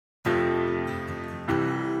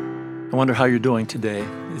I wonder how you're doing today.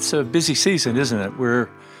 It's a busy season, isn't it? We're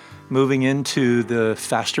moving into the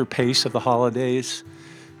faster pace of the holidays.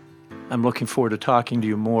 I'm looking forward to talking to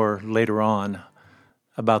you more later on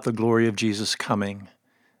about the glory of Jesus coming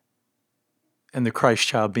and the Christ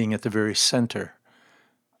child being at the very center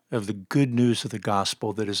of the good news of the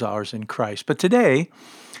gospel that is ours in Christ. But today,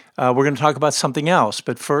 we're going to talk about something else.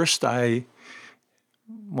 But first, I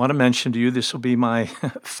want to mention to you, this will be my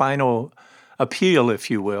final appeal,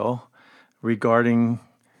 if you will, regarding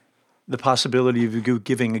the possibility of you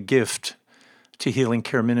giving a gift to Healing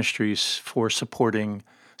Care Ministries for supporting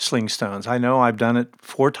Slingstones. I know I've done it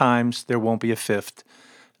 4 times. There won't be a 5th,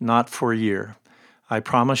 not for a year. I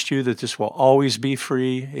promised you that this will always be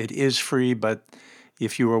free. It is free, but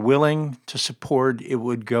if you are willing to support, it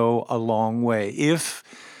would go a long way. If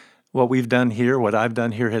what we've done here, what I've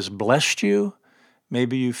done here has blessed you,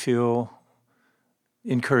 maybe you feel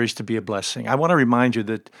encouraged to be a blessing. I want to remind you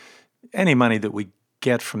that any money that we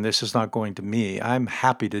get from this is not going to me. I'm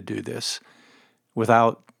happy to do this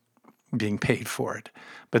without being paid for it.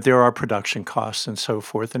 But there are production costs and so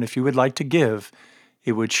forth. And if you would like to give,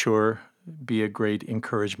 it would sure be a great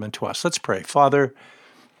encouragement to us. Let's pray. Father,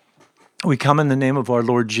 we come in the name of our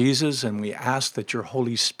Lord Jesus, and we ask that your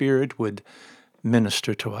Holy Spirit would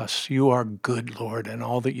minister to us. You are good, Lord, and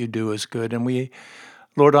all that you do is good. And we,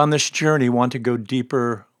 Lord, on this journey want to go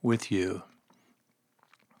deeper with you.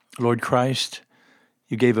 Lord Christ,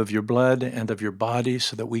 you gave of your blood and of your body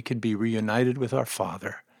so that we could be reunited with our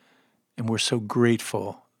Father. And we're so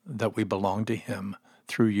grateful that we belong to him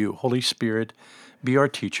through you. Holy Spirit, be our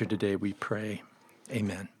teacher today, we pray.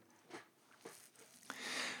 Amen. I'm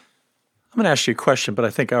going to ask you a question, but I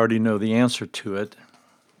think I already know the answer to it.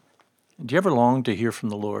 Do you ever long to hear from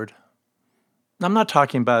the Lord? I'm not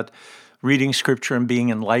talking about reading scripture and being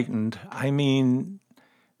enlightened. I mean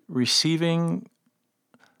receiving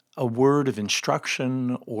a word of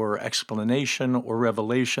instruction or explanation or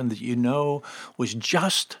revelation that you know was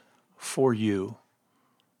just for you.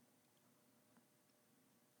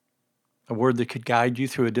 A word that could guide you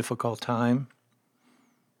through a difficult time,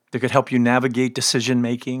 that could help you navigate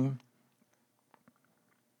decision-making.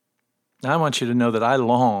 Now, I want you to know that I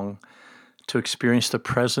long to experience the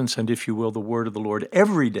presence and, if you will, the word of the Lord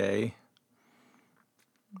every day.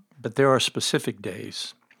 But there are specific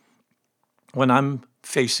days when I'm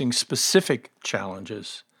facing specific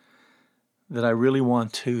challenges that I really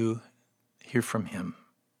want to hear from him.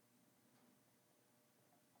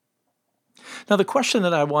 Now, the question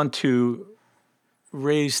that I want to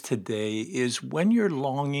raise today is, when you're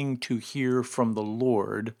longing to hear from the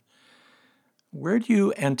Lord, where do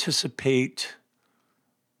you anticipate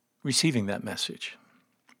receiving that message?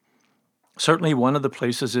 Certainly one of the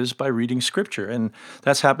places is by reading scripture, and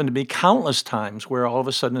that's happened to me countless times where all of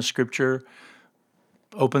a sudden a scripture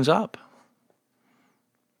opens up.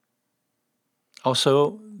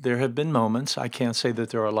 Also, there have been moments, I can't say that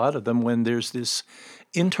there are a lot of them, when there's this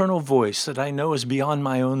internal voice that I know is beyond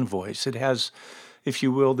my own voice. It has, if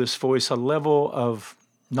you will, this voice, a level of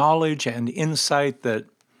knowledge and insight that,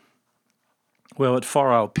 well, it far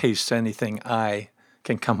outpaces anything I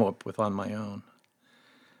can come up with on my own.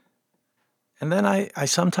 And then I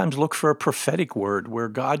sometimes look for a prophetic word where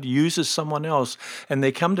God uses someone else and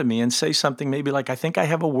they come to me and say something maybe like, I think I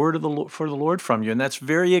have a word for the Lord from you. And that's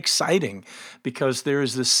very exciting because there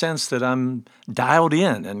is this sense that I'm dialed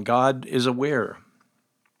in and God is aware.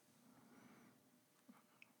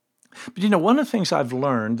 But one of the things I've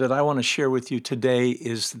learned that I want to share with you today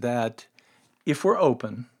is that if we're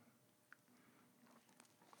open,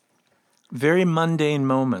 very mundane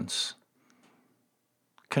moments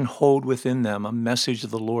can hold within them a message of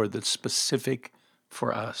the Lord that's specific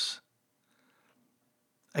for us.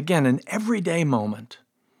 Again, an everyday moment,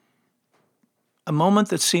 a moment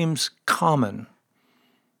that seems common,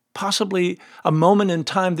 possibly a moment in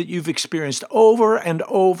time that you've experienced over and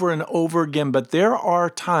over and over again, but there are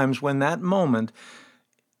times when that moment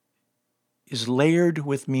is layered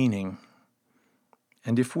with meaning.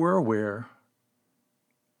 And if we're aware,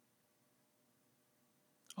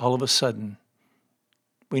 all of a sudden,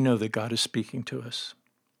 we know that God is speaking to us.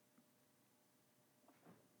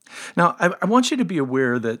 Now, I want you to be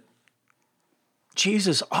aware that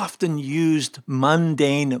Jesus often used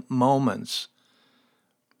mundane moments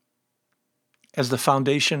as the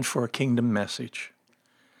foundation for a kingdom message.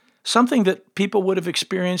 Something that people would have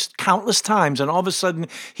experienced countless times, and all of a sudden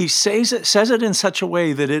he says it in such a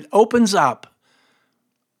way that it opens up,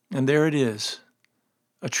 and there it is,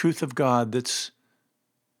 a truth of God that's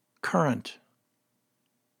current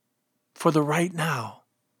for the right now.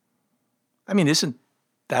 I mean, isn't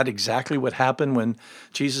that exactly what happened when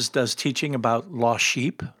Jesus does teaching about lost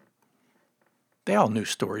sheep? They all knew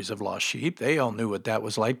stories of lost sheep. They all knew what that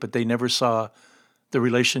was like, but they never saw the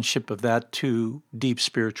relationship of that to deep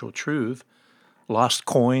spiritual truth. Lost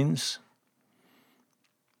coins,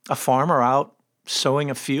 a farmer out sowing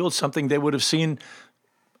a field, something they would have seen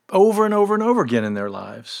over and over and over again in their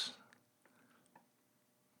lives.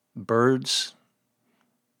 Birds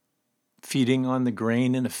feeding on the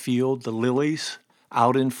grain in a field, the lilies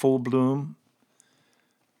out in full bloom.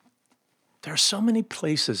 There are so many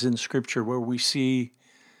places in Scripture where we see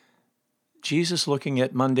Jesus looking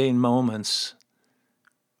at mundane moments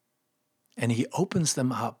and he opens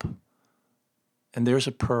them up. And there's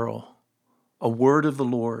a pearl, a word of the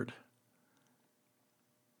Lord.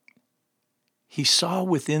 He saw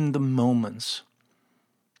within the moments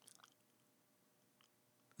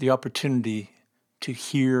the opportunity to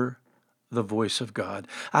hear the voice of God.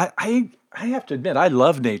 I have to admit, I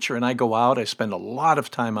love nature and I go out. I spend a lot of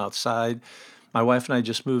time outside. My wife and I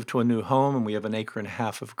just moved to a new home and we have an acre and a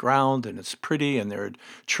half of ground and it's pretty and there are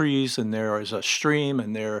trees and there is a stream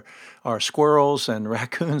and there are squirrels and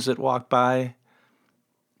raccoons that walk by.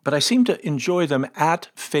 But I seem to enjoy them at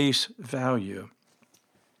face value.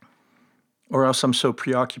 Or else I'm so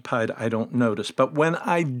preoccupied I don't notice. But when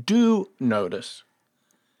I do notice,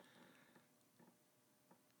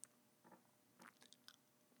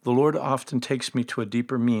 the Lord often takes me to a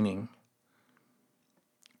deeper meaning,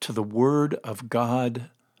 to the Word of God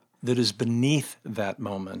that is beneath that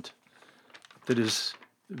moment, that is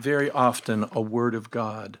very often a Word of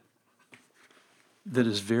God that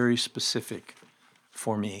is very specific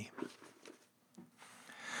for me.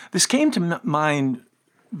 This came to mind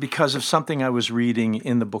because of something I was reading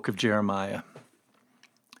in the book of Jeremiah.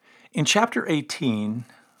 In chapter 18,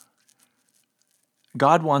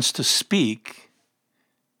 God wants to speak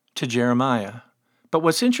to Jeremiah. But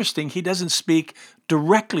what's interesting, he doesn't speak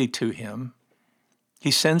directly to him.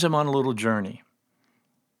 He sends him on a little journey.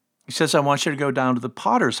 He says, I want you to go down to the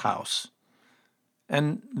potter's house,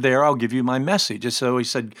 and there I'll give you my message. And so he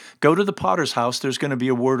said, go to the potter's house. There's going to be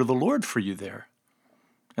a word of the Lord for you there.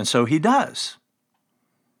 And so he does.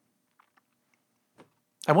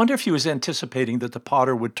 I wonder if he was anticipating that the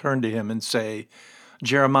potter would turn to him and say,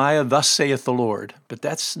 Jeremiah, thus saith the Lord. But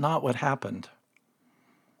that's not what happened.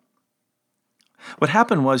 What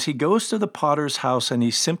happened was he goes to the potter's house and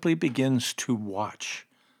he simply begins to watch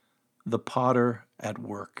the potter at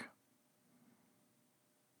work.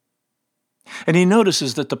 And he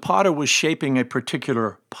notices that the potter was shaping a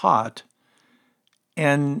particular pot,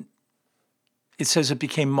 and it says it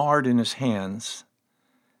became marred in his hands.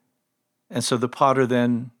 And so the potter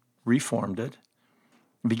then reformed it,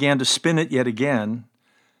 began to spin it yet again,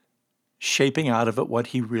 shaping out of it what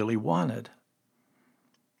he really wanted.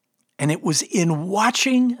 And it was in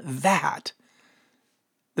watching that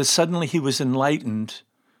suddenly he was enlightened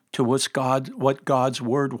to what God's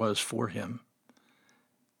word was for him.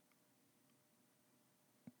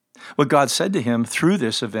 What God said to him through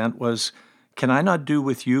this event was, can I not do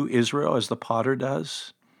with you, Israel, as the potter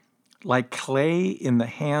does? Like clay in the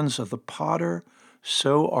hands of the potter,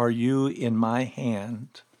 so are you in my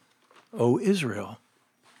hand, O Israel.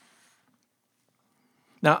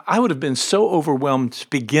 Now, I would have been so overwhelmed to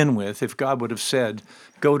begin with if God would have said,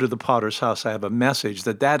 go to the potter's house, I have a message,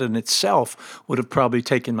 that in itself would have probably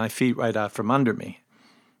taken my feet right out from under me.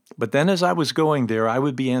 But then as I was going there, I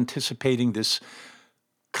would be anticipating this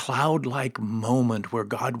cloud-like moment where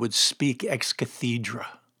God would speak ex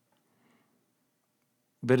cathedra.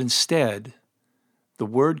 But instead, the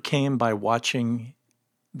word came by watching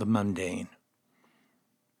the mundane.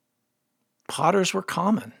 Potters were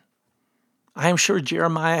common. I am sure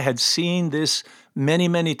Jeremiah had seen this many,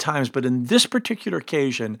 many times, but in this particular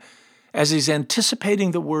occasion, as he's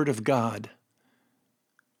anticipating the word of God,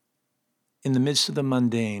 in the midst of the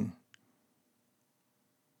mundane,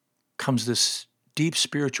 comes this deep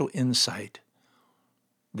spiritual insight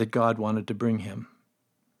that God wanted to bring him.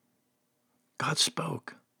 God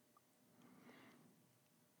spoke.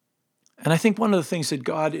 And I think one of the things that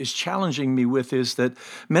God is challenging me with is that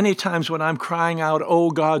many times when I'm crying out,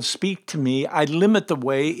 oh, God, speak to me, I limit the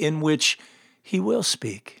way in which he will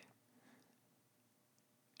speak.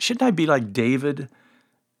 Shouldn't I be like David,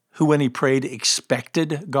 who when he prayed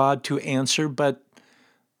expected God to answer, but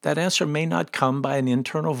that answer may not come by an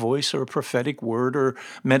internal voice or a prophetic word or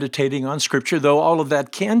meditating on Scripture, though all of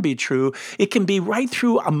that can be true. It can be right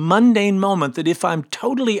through a mundane moment that if I'm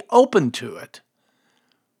totally open to it,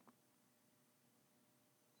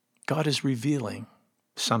 God is revealing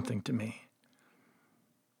something to me.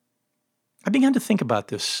 I began to think about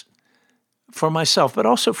this for myself, but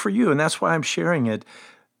also for you, and that's why I'm sharing it.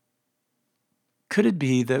 Could it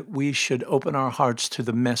be that we should open our hearts to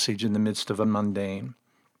the message in the midst of a mundane?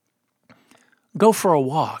 Go for a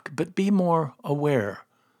walk, but be more aware,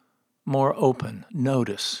 more open,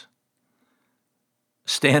 notice.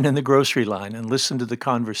 Stand in the grocery line and listen to the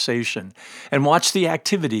conversation and watch the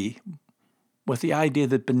activity with the idea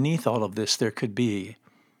that beneath all of this there could be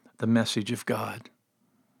the message of God.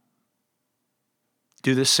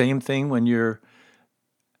 Do the same thing when you're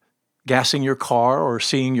gassing your car or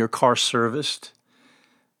seeing your car serviced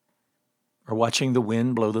or watching the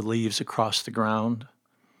wind blow the leaves across the ground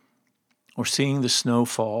or seeing the snow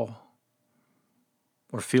fall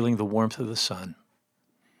or feeling the warmth of the sun.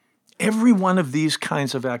 Every one of these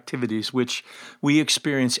kinds of activities which we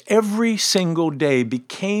experience every single day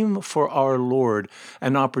became for our Lord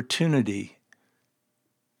an opportunity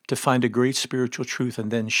to find a great spiritual truth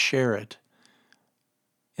and then share it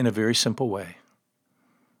in a very simple way.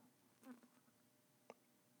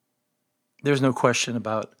 There's no question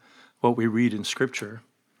about what we read in Scripture,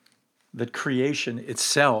 that creation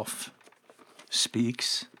itself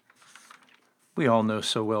speaks. We all know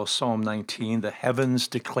so well Psalm 19, the heavens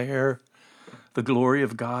declare the glory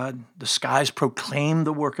of God. The skies proclaim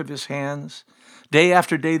the work of his hands. Day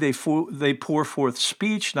after day they pour forth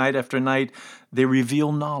speech. Night after night they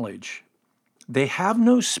reveal knowledge. They have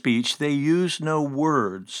no speech. They use no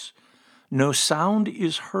words. No sound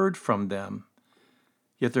is heard from them.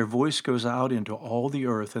 Yet their voice goes out into all the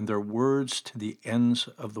earth and their words to the ends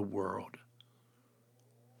of the world.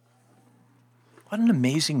 What an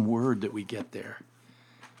amazing word that we get there.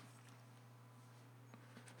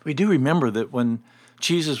 We do remember that when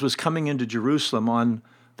Jesus was coming into Jerusalem on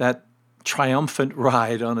that triumphant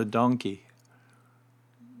ride on a donkey,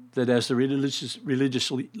 that as the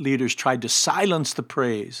religious leaders tried to silence the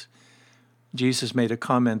praise, Jesus made a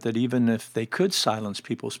comment that even if they could silence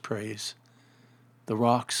people's praise, the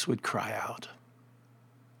rocks would cry out.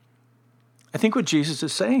 I think what Jesus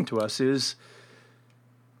is saying to us is,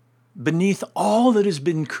 beneath all that has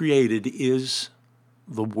been created is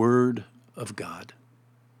the Word of God.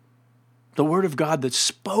 The Word of God that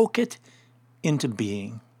spoke it into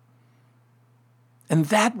being. And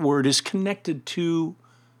that Word is connected to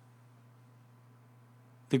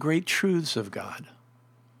the great truths of God.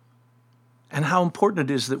 And how important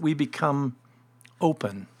it is that we become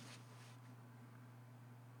open.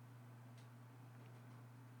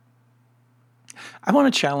 I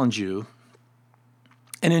want to challenge you.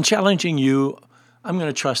 And in challenging you, I'm going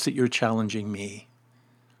to trust that you're challenging me.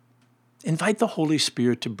 Invite the Holy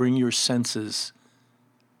Spirit to bring your senses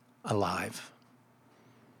alive,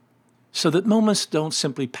 so that moments don't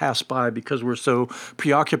simply pass by because we're so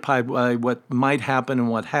preoccupied by what might happen and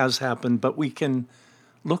what has happened, but we can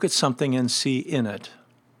look at something and see in it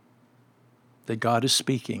that God is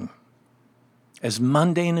speaking, as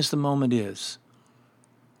mundane as the moment is,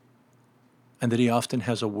 and that he often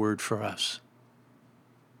has a word for us.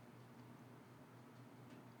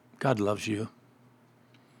 God loves you.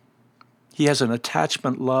 He has an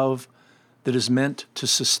attachment love that is meant to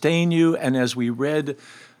sustain you. And as we read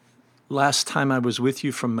last time I was with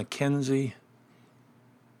you from Mackenzie,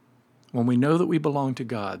 when we know that we belong to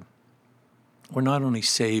God, we're not only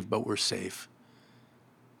saved, but we're safe.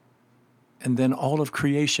 And then all of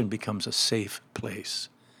creation becomes a safe place.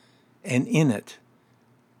 And in it,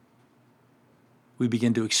 we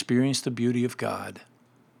begin to experience the beauty of God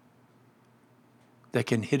that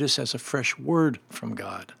can hit us as a fresh word from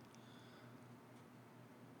God.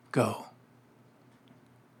 Go.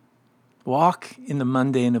 Walk in the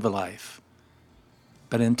mundane of life,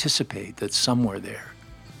 but anticipate that somewhere there,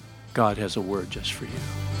 God has a word just for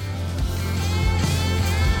you.